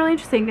it's been really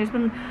interesting. There's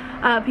been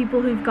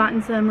people who've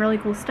gotten some really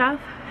cool stuff,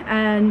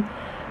 and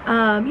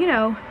you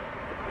know,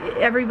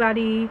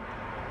 everybody,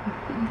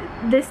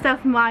 this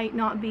stuff might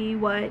not be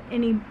what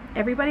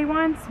everybody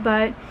wants,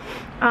 but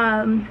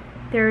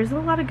there's a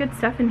lot of good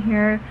stuff in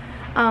here.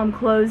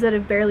 Clothes that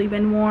have barely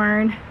been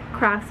worn,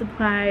 craft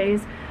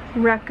supplies,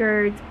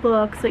 records,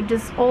 books, like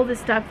just all the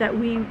stuff that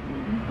we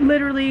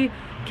literally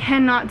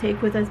cannot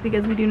take with us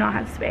because we do not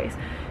have space.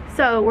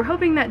 So we're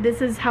hoping that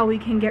this is how we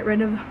can get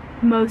rid of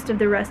most of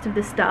the rest of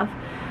the stuff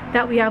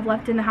that we have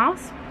left in the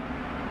house.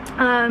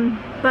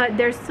 But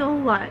there's still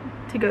a lot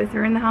to go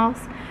through in the house.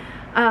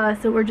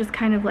 So we're just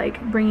kind of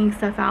like bringing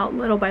stuff out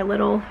little by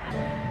little.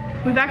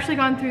 We've actually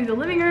gone through the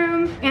living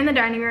room and the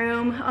dining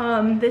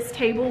room. This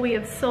table we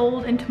have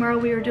sold, and tomorrow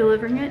we are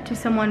delivering it to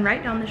someone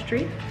right down the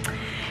street.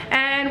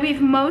 And we've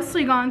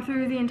mostly gone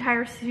through the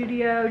entire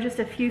studio, just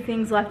a few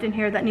things left in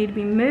here that need to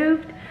be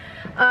moved.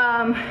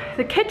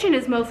 The kitchen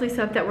is mostly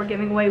stuff that we're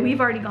giving away. We've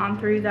already gone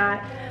through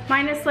that,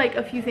 minus like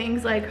a few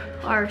things like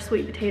our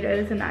sweet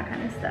potatoes and that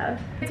kind of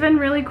stuff. It's been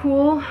really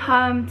cool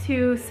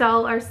to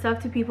sell our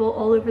stuff to people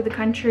all over the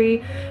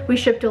country. We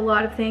shipped a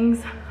lot of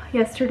things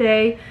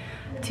yesterday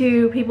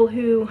to people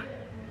who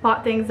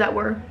bought things that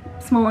were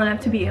small enough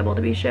to be able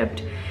to be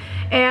shipped.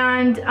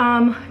 And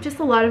just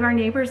a lot of our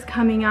neighbors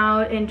coming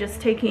out and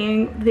just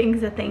taking things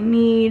that they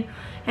need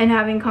and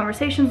having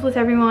conversations with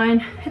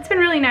everyone. It's been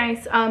really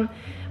nice.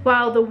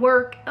 While the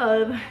work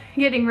of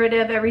getting rid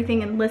of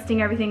everything and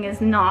listing everything is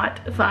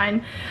not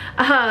fun,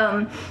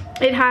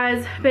 it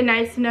has been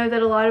nice to know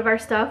that a lot of our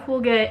stuff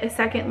will get a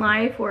second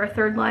life or a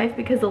third life,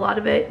 because a lot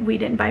of it we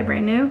didn't buy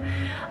brand new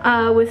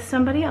with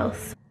somebody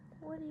else.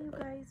 What have you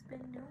guys been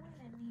doing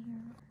in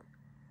here?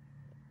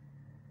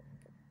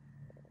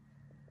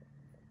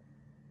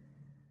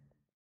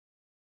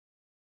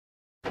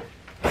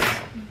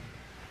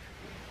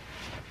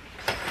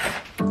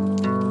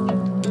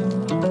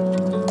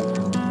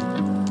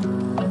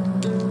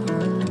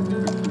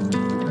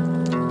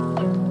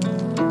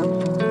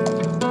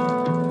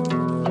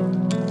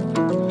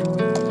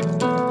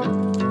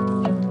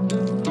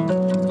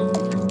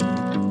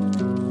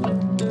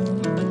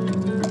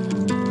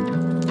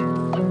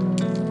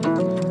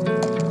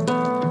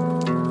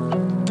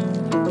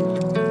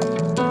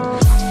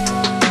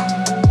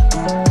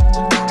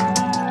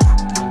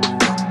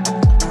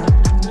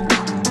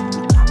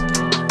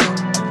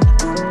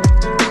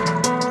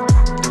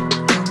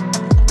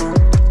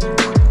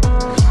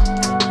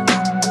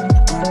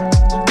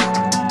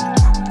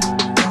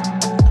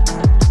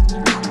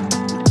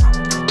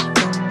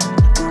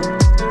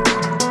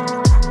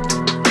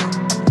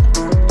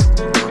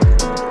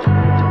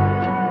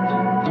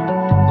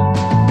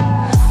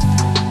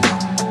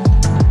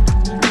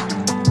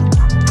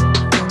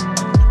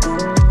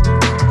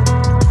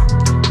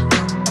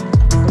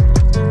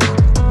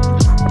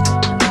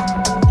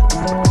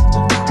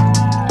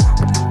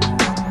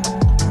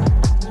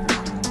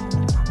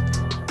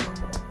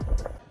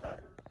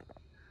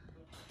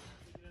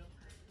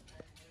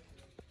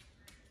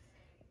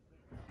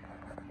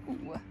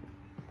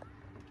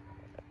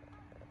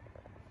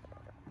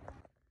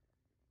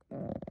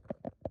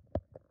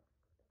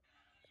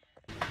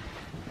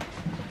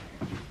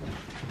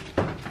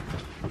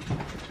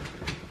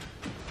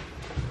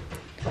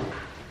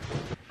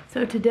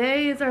 So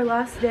today is our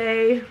last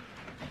day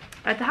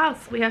at the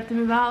house. We have to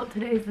move out.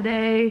 Today's the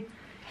day.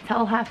 It's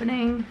all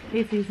happening.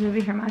 Casey's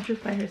moving her mattress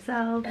by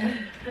herself.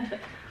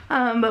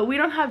 But we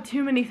don't have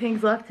too many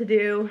things left to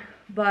do.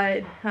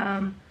 But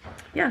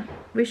yeah,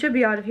 we should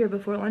be out of here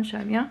before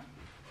lunchtime, yeah?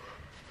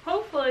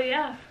 Hopefully,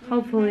 yeah.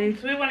 Hopefully.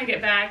 So we want to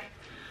get back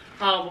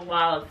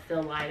while it's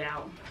still light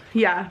out.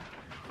 Yeah.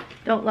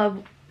 Don't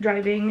love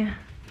driving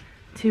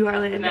to our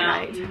land at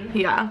night.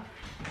 Yeah.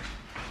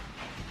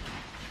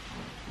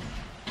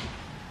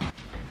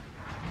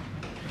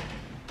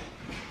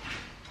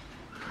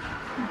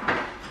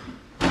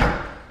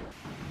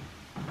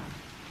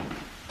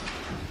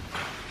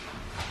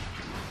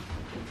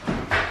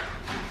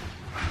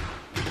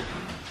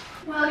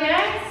 Well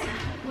guys,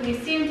 we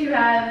seem to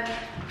have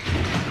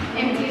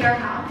emptied our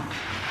house.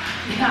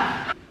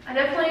 Yeah. I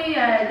definitely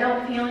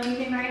don't feel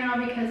anything right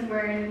now because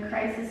we're in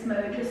crisis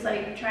mode, just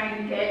like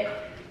trying to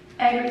get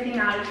everything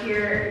out of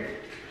here.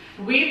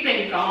 We've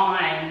been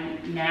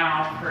gone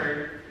now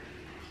for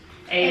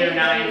 8 or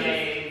 9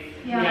 days.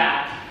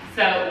 Yeah.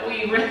 So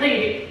we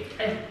really,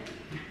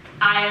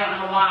 I don't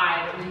know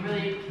why,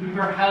 but we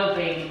were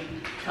hoping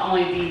to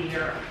only be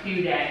here a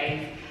few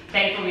days.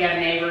 Thankfully we have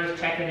neighbors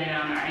checking in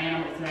on our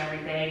animals and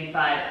everything,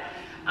 but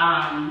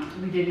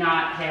we did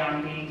not plan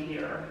on being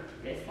here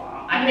this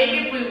long. I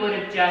think if we would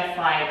have just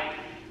like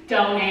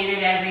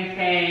donated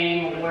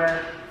everything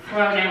or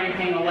thrown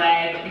everything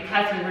away, but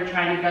because we were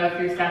trying to go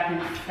through stuff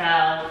and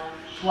sell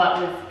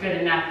what was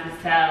good enough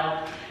to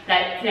sell,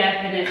 that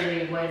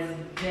definitely was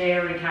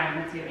very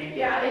time consuming.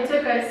 Yeah, it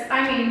took us,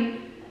 I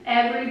mean,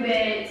 every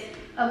bit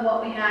of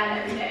what we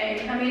had every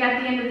day. I mean,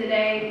 at the end of the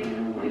day,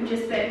 we've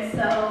just been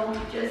so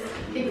just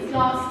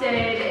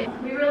exhausted.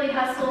 We really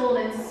hustled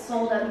and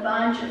sold a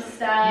bunch of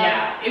stuff.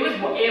 Yeah, it was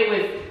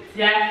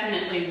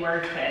definitely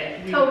worth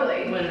it. We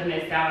Totally. would have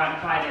missed out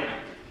on quite a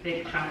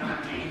big chunk of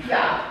money.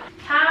 Yeah.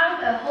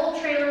 Have a whole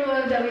trailer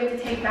load that we have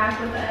to take back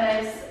with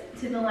us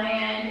to the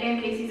land,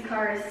 and Casey's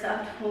car is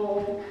stuffed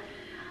full.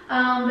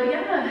 But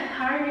yeah,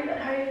 how are you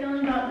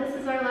feeling about this?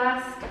 Is our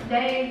last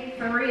day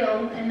for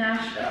real in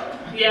Nashville?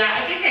 Yeah,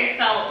 I think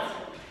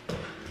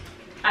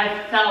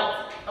I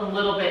felt a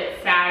little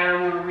bit sadder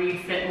more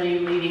recently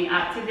leading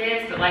up to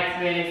this, but like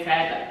Savannah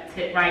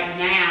said, right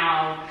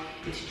now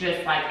it's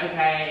just like,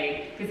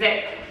 okay, because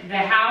the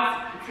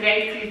house,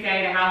 today's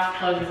Tuesday, the house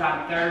closes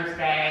on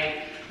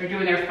Thursday. They're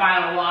doing their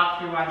final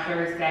walkthrough on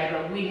Thursday,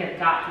 but we have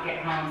got to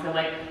get home. So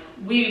like,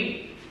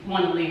 we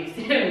want to leave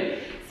soon.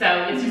 So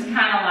it's just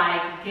kind of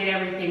like get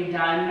everything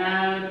done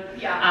mode.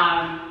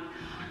 Yeah.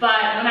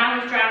 But when I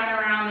was driving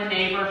around the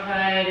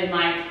neighborhood and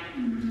like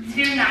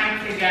 2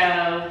 nights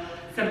ago,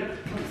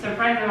 some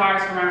friends of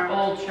ours from our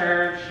old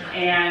church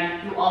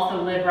and who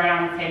also live right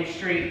on the same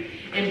street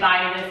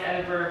invited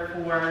us over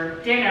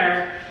for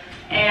dinner,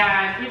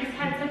 and we just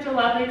had such a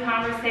lovely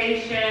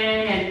conversation,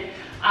 and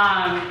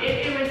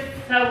it was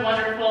so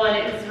wonderful, and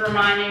it was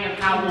reminding of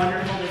how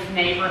wonderful this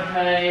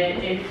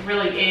neighborhood it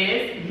really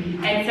is.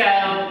 And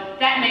so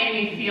that made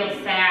me feel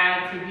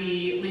sad to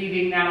be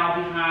leaving that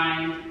all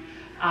behind.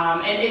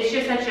 And it's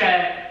just such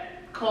a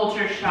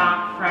culture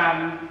shock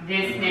from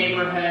this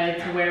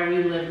neighborhood to where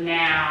we live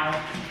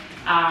now.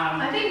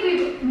 I think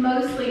we've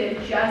mostly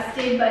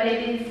adjusted, but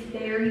it is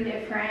very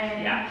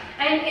different. Yeah.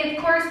 And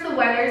of course the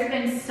weather's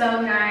been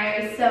so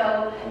nice,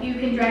 so you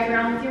can drive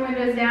around with your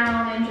windows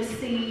down and just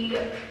see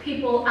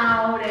people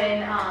out,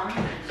 and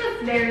it's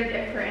just very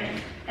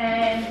different.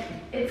 And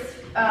it's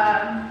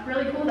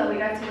really cool that we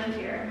got to live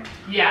here.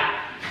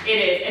 Yeah, it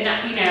is.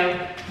 And you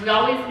know, we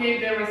always knew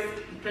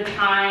the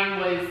time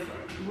was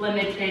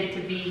limited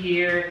to be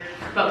here,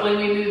 but when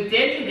we moved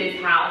into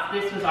this house,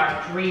 this was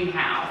our dream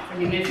house. I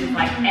mean, this is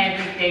like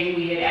everything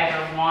we had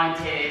ever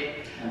wanted.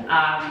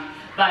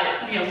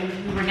 But you know,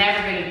 we were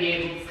never going to be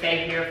able to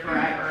stay here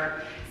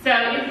forever. So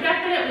it's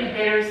definitely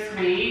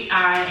bittersweet.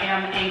 I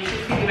am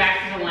anxious to get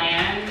back to the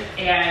land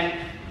and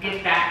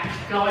get that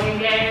going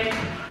again.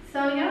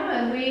 So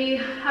yeah, we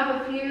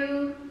have a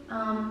few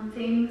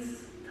things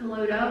to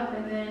load up,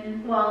 and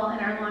then, well, and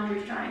our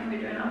laundry's drying.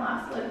 We're doing our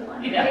last load of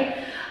laundry.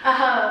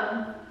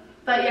 Yeah.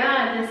 But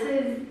yeah, this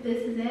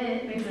is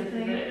it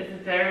basically.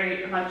 It's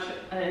very much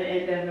an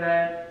end of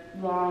a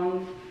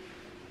long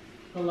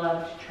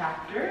beloved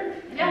chapter,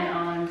 Yeah. and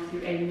on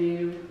to a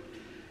new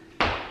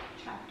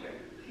chapter.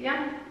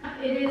 Yeah,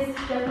 it is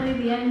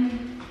definitely the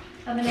end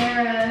of an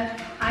era.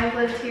 I've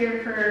lived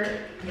here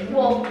for,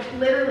 well,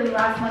 literally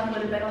last month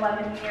would have been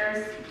 11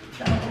 years,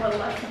 so a little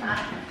less than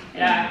that.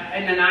 Yeah,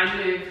 and then I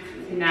moved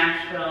to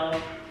Nashville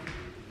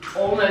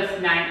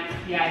almost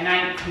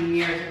 19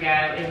 years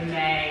ago. In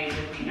May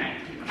would be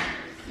 19 years.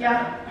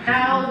 Yeah,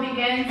 now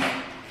begins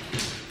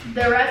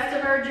the rest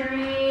of our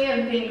journey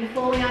of being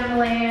fully on the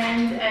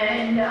land,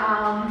 and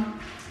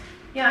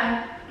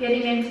yeah,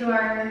 getting into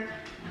our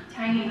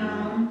tiny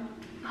home.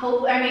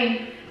 I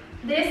mean,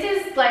 this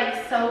is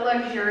like so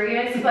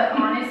luxurious, but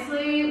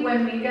honestly,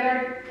 when we get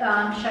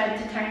our shed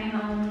to tiny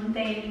home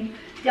thing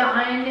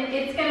done,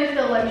 it's gonna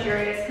feel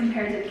luxurious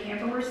compared to the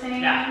camper we're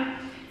staying in.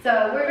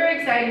 So we're very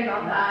excited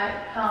about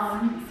that.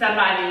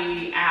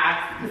 Somebody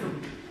asked, because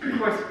of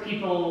course,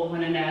 people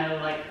want to know,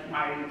 like,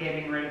 why are you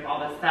getting rid of all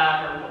this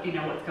stuff, or, you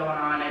know, what's going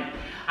on? And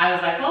I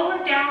was like, well,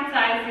 we're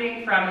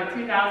downsizing from a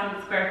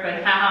 2,000 square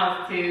foot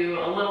house to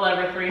a little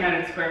over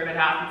 300 square foot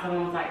house. And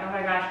someone was like, oh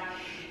my gosh,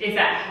 is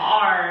that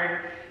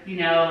hard? You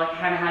know, like,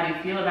 kind of how do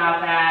you feel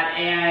about that?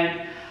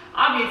 And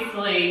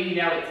obviously, you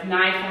know, it's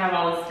nice to have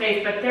all this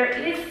space, but there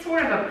is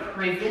sort of a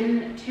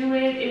prison to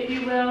it, if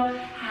you will,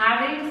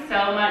 having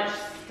so much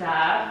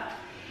stuff.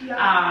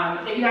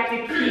 That you have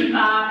to keep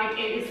up.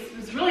 It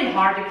was really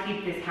hard to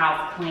keep this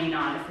house clean,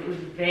 honestly. It was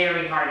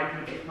very hard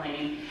to keep it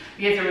clean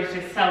because there was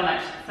just so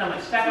much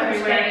stuff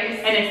everywhere,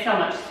 and it's so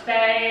much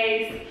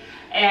space.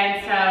 And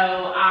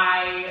so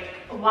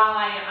while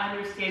I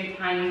understand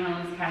tiny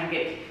homes kind of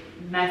get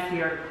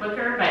messier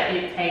quicker, but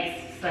it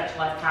takes such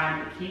less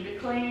time to keep it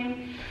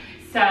clean.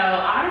 So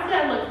honestly,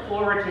 I look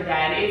forward to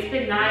that. It's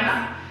been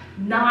nice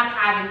not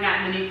having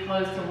that many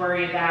clothes to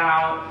worry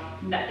about,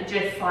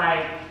 just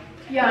like,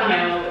 you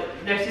know,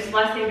 there's just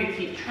less things to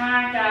keep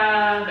track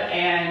of,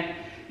 and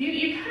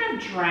you kind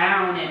of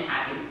drown in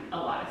having a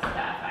lot of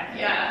stuff, I think.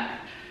 Yeah.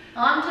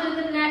 On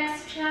to the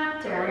next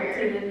chapter.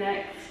 On to the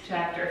next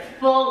chapter.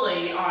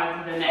 Fully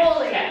on to the next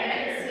chapter.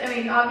 Yes. I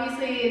mean,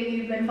 obviously, if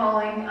you've been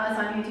following us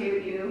on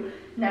YouTube, you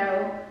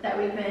know that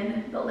we've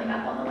been building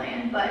up on the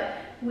land, but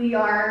we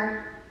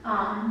are,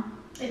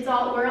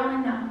 we're all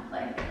in now,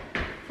 like,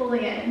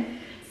 fully in.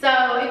 So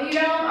if you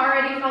don't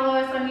already follow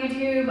us on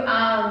YouTube,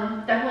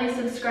 definitely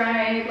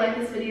subscribe, like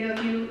this video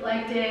if you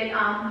liked it.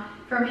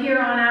 From here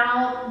on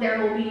out, there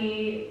will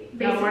be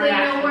basically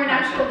no more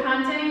Nashville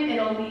content.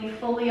 It'll be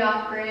fully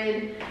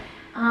off-grid.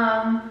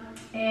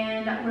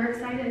 And we're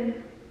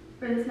excited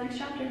for this next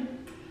chapter.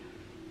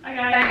 Bye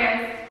guys. Bye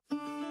guys.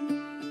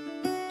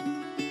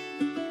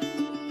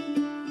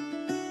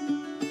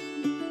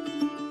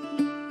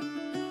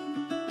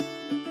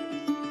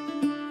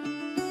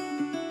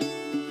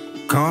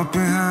 Caught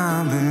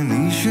behind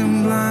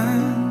Venetian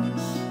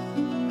blinds,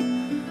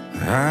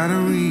 had to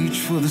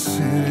reach for the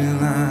city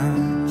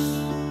lights.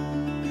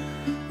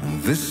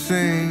 This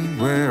ain't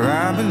where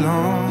I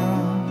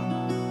belong.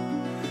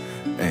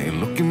 Hey,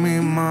 look at me,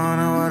 man,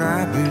 what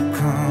I've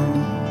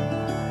become.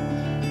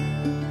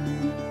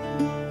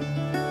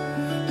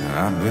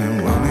 I've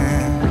been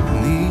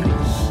running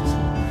east,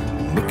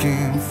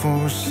 looking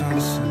for a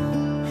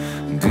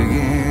sunset,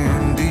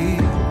 digging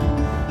deep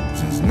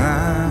since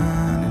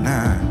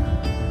 '99.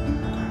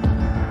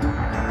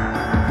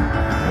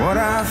 What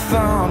I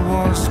thought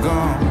was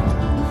gone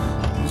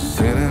was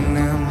sitting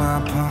in my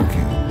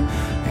pocket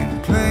in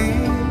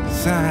plain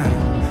sight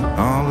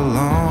all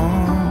along.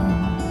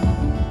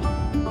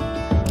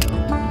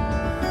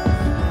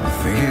 I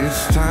think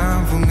it's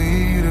time for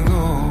me to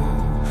go,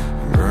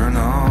 burn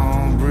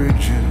all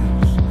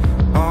bridges.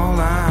 All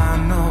I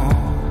know,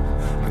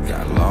 I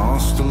got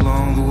lost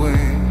along the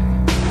way,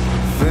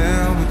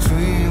 fell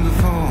between the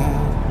foam,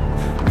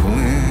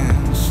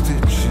 pulling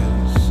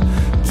stitches.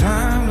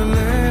 Time to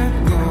let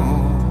go.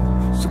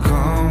 So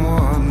come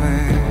what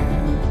may.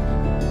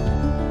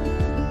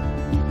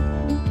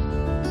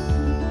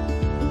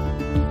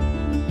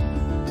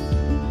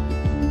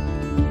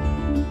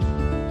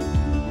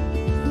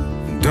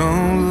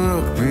 Don't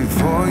look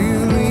before you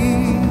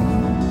leave.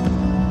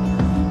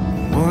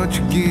 What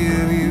you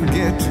give, you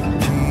get to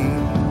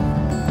keep.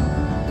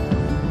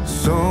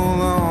 So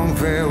long,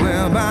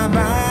 farewell,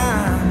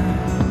 bye-bye.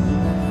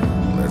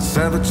 Let's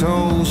have a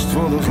toast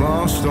for those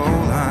lost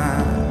old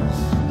lives.